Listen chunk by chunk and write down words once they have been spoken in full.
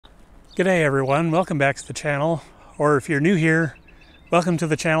G'day everyone, welcome back to the channel, or if you're new here, welcome to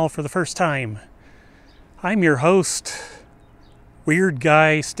the channel for the first time. I'm your host, weird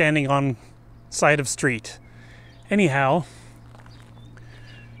guy standing on side of street. Anyhow,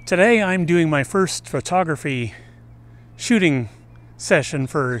 today I'm doing my first photography shooting session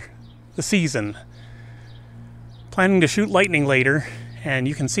for the season. Planning to shoot lightning later, and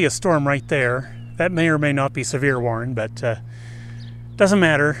you can see a storm right there. That may or may not be severe warning, but doesn't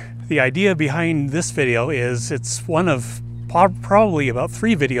matter. The idea behind this video is it's one of probably about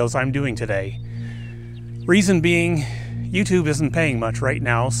 3 videos I'm doing today. Reason being, YouTube isn't paying much right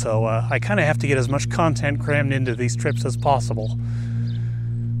now, so I kind of have to get as much content crammed into these trips as possible.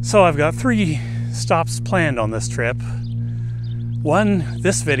 So I've got 3 stops planned on this trip. One,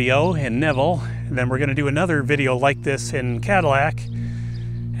 this video in Neville, and then we're going to do another video like this in Cadillac,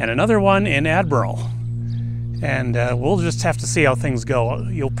 and another one in Admiral. And we'll just have to see how things go.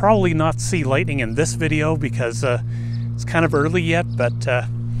 You'll probably not see lightning in this video because it's kind of early yet, but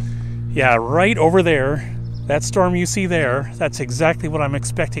yeah, right over there, that storm you see there, that's exactly what I'm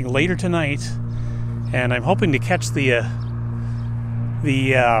expecting later tonight. And I'm hoping to catch the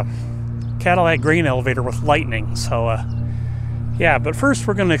Cadillac grain elevator with lightning. So yeah, but first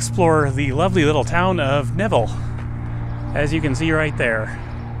we're going to explore the lovely little town of Neville, as you can see right there.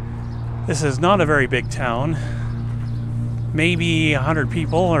 This is not a very big town. Maybe 100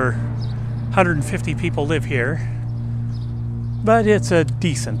 people or 150 people live here. But it's a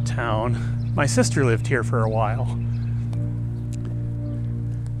decent town. My sister lived here for a while.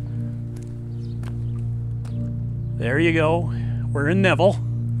 There you go. We're in Neville.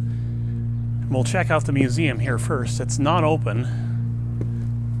 We'll check out the museum here first. It's not open.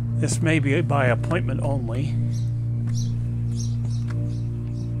 This may be by appointment only.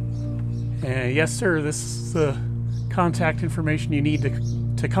 Yes, sir, this is the contact information you need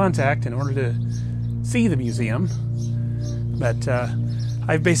to contact in order to see the museum. But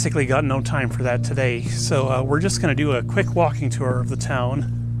I've basically got no time for that today, so we're just going to do a quick walking tour of the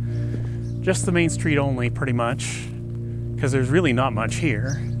town. Just the main street only, pretty much, because there's really not much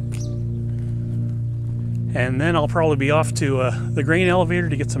here. And then I'll probably be off to the grain elevator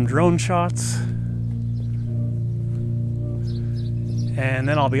to get some drone shots. And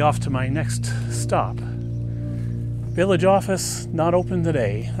then I'll be off to my next stop. Village office, not open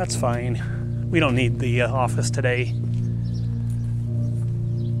today. That's fine. We don't need the office today.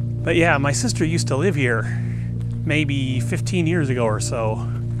 But yeah, my sister used to live here maybe 15 years ago or so.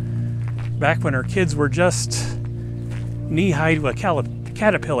 Back when her kids were just knee-high to a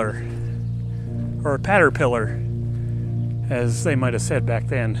caterpillar. Or a patterpillar, as they might have said back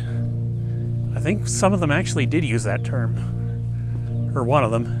then. I think some of them actually did use that term. Or one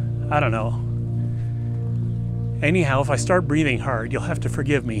of them. I don't know. Anyhow, if I start breathing hard, you'll have to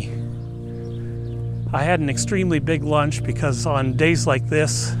forgive me. I had an extremely big lunch because on days like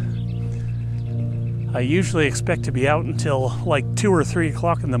this, I usually expect to be out until like 2 or 3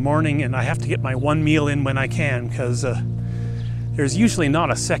 o'clock in the morning, and I have to get my one meal in when I can because there's usually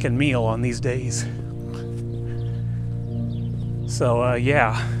not a second meal on these days. So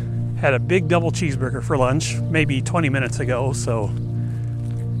yeah, had a big double cheeseburger for lunch maybe 20 minutes ago, so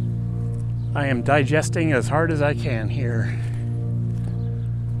I am digesting as hard as I can here.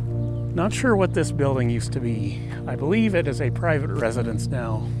 Not sure what this building used to be. I believe it is a private residence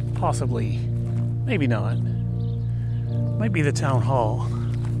now. Possibly. Maybe not. Might be the town hall.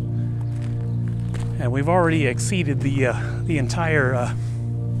 And we've already exceeded the entire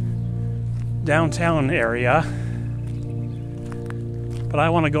downtown area. But I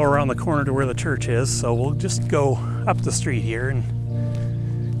want to go around the corner to where the church is, so we'll just go up the street here and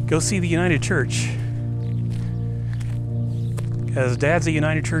go see the United Church. Because Dad's a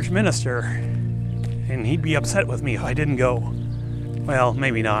United Church minister, and he'd be upset with me if I didn't go. Well,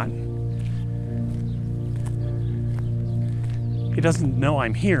 maybe not. He doesn't know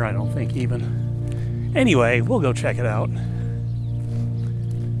I'm here, I don't think, even. Anyway, we'll go check it out.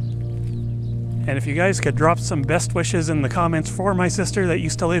 And if you guys could drop some best wishes in the comments for my sister that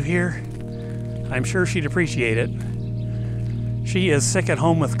used to live here, I'm sure she'd appreciate it. She is sick at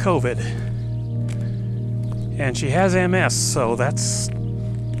home with COVID. And she has MS, so that's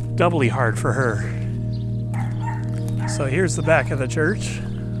doubly hard for her. So here's the back of the church.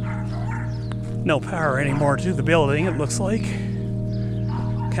 No power anymore to the building, it looks like.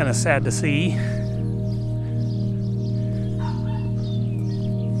 Kind of sad to see.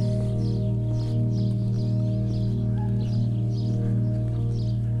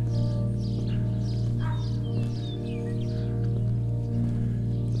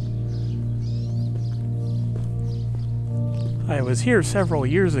 I I was here several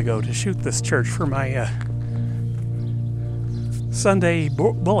years ago to shoot this church for my Sunday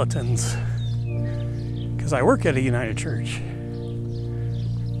bulletins, because I work at a United Church.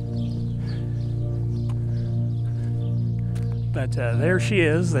 But there she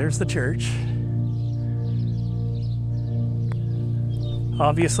is, there's the church.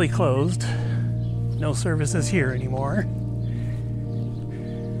 Obviously closed. No services here anymore.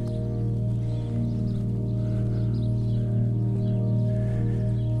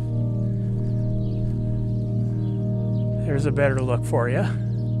 There's a better look for you.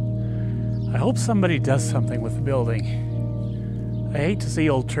 I hope somebody does something with the building. I hate to see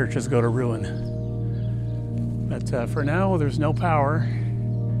old churches go to ruin. But for now, there's no power.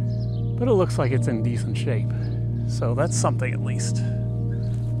 But it looks like it's in decent shape. So that's something at least.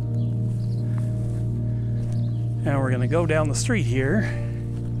 Now we're going to go down the street here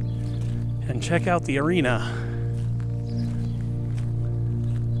and check out the arena.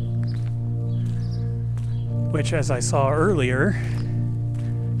 Which, as I saw earlier,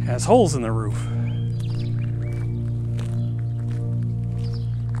 has holes in the roof.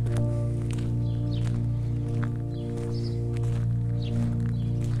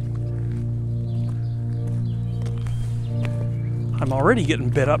 I'm already getting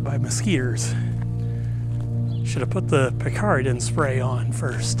bit up by mosquitoes. Should have put the Picardin spray on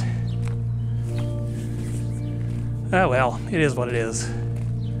first. Ah well, it is what it is.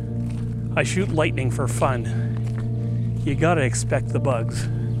 I shoot lightning for fun. You gotta expect the bugs.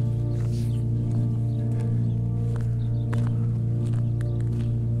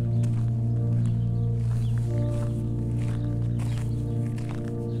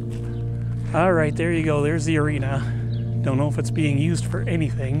 Alright, there you go, there's the arena. Don't know if it's being used for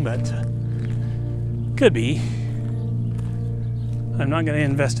anything, but could be. I'm not going to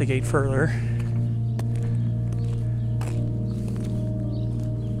investigate further.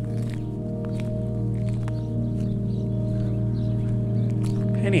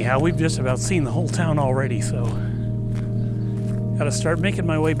 Anyhow, we've just about seen the whole town already, so gotta start making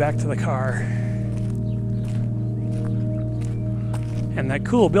my way back to the car. And that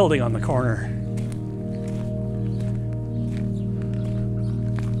cool building on the corner.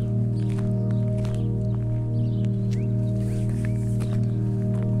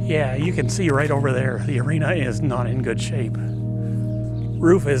 Yeah, you can see right over there, the arena is not in good shape.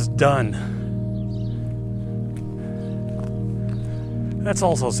 Roof is done. That's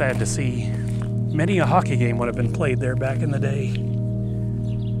also sad to see. Many a hockey game would have been played there back in the day.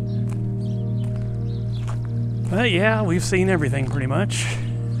 But yeah, we've seen everything pretty much.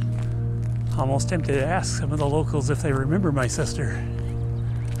 Almost tempted to ask some of the locals if they remember my sister.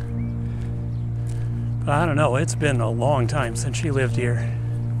 But I don't know, it's been a long time since she lived here.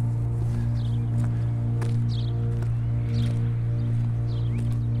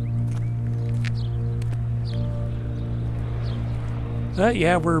 But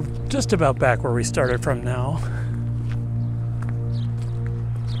yeah, we're just about back where we started from now.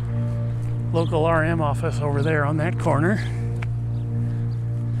 Local RM office over there on that corner.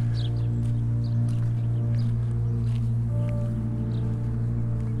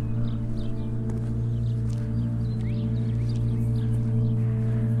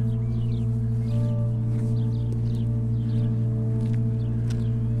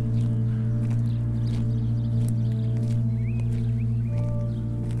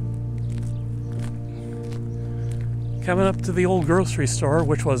 Coming up to the old grocery store,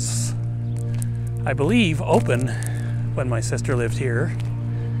 which was, I believe, open when my sister lived here.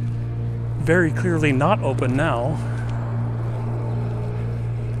 Very clearly not open now.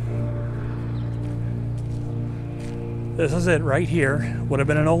 This is it right here. Would have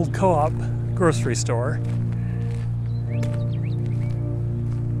been an old co-op grocery store.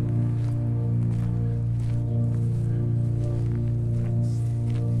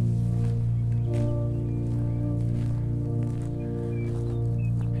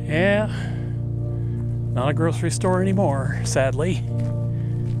 Yeah, not a grocery store anymore, sadly.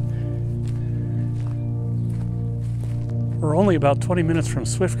 We're only about 20 minutes from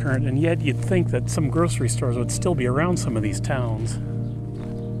Swift Current, and yet you'd think that some grocery stores would still be around some of these towns.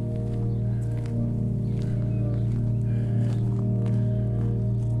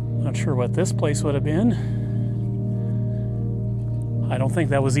 Not sure what this place would have been. I don't think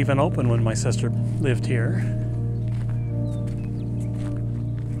that was even open when my sister lived here.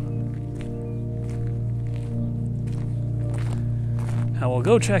 Now we'll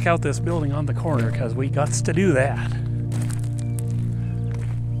go check out this building on the corner because we got to do that.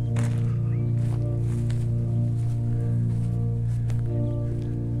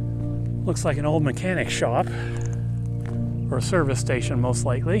 Looks like an old mechanic shop or a service station most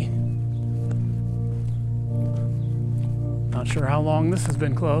likely. Not sure how long this has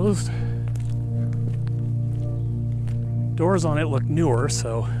been closed. Doors on it look newer,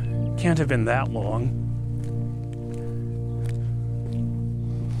 so can't have been that long.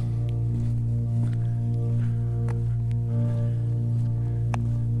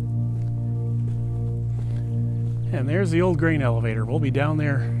 And there's the old grain elevator. We'll be down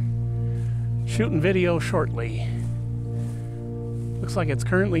there shooting video shortly. Looks like it's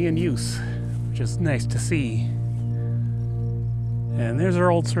currently in use, which is nice to see. And there's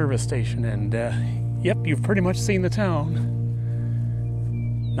our old service station, and yep, you've pretty much seen the town.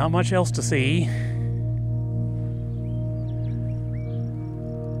 Not much else to see.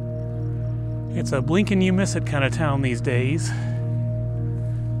 It's a blink and you miss it kind of town these days.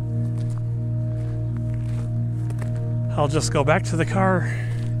 I'll just go back to the car,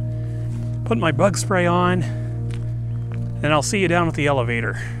 put my bug spray on, and I'll see you down at the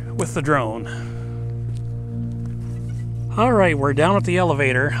elevator with the drone. Alright, we're down at the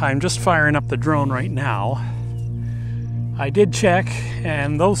elevator. I'm just firing up the drone right now. I did check,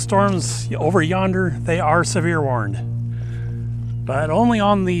 and those storms over yonder, they are severe warned. But only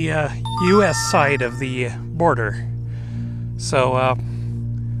on the US side of the border. So,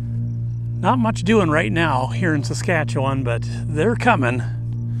 not much doing right now here in Saskatchewan, but they're coming.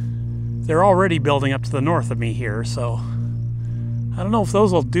 They're already building up to the north of me here, so I don't know if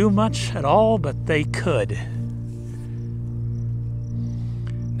those will do much at all, but they could.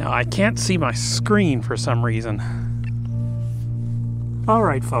 Now, I can't see my screen for some reason.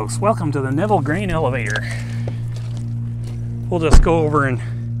 Alright folks, welcome to the Neville grain elevator. We'll just go over and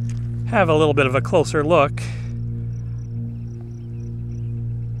have a little bit of a closer look.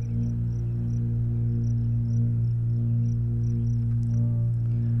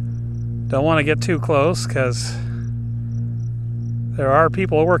 Don't want to get too close because there are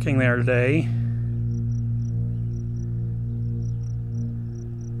people working there today.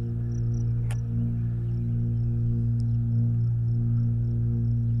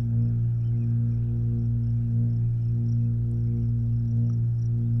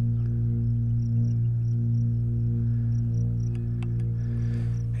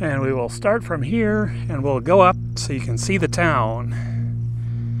 And we will start from here and we'll go up so you can see the town.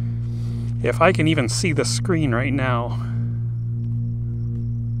 If I can even see the screen right now.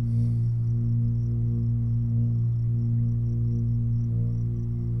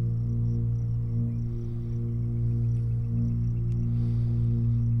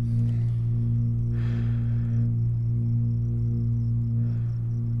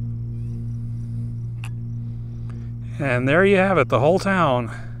 And there you have it, the whole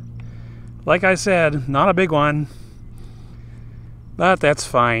town. Like I said, not a big one, but that's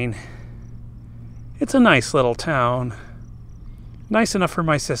fine. It's a nice little town. Nice enough for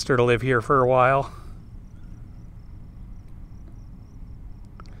my sister to live here for a while.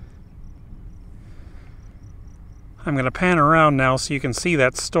 I'm going to pan around now so you can see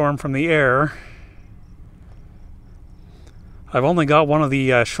that storm from the air. I've only got one of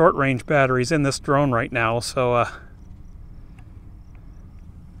the short-range batteries in this drone right now, so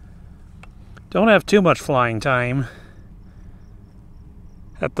don't have too much flying time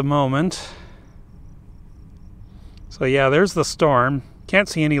at the moment. So yeah, there's the storm. Can't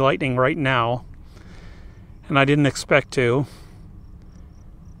see any lightning right now, and I didn't expect to.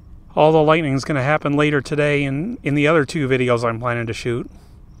 All the lightning is going to happen later today in the other two videos I'm planning to shoot.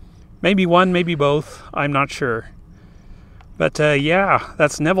 Maybe one, maybe both, I'm not sure. But yeah,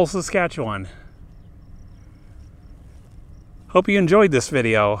 that's Neville, Saskatchewan. Hope you enjoyed this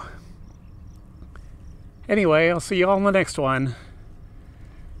video. Anyway, I'll see you all in the next one.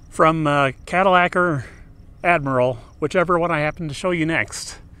 From Cadillac or Admiral, whichever one I happen to show you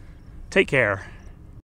next. Take care.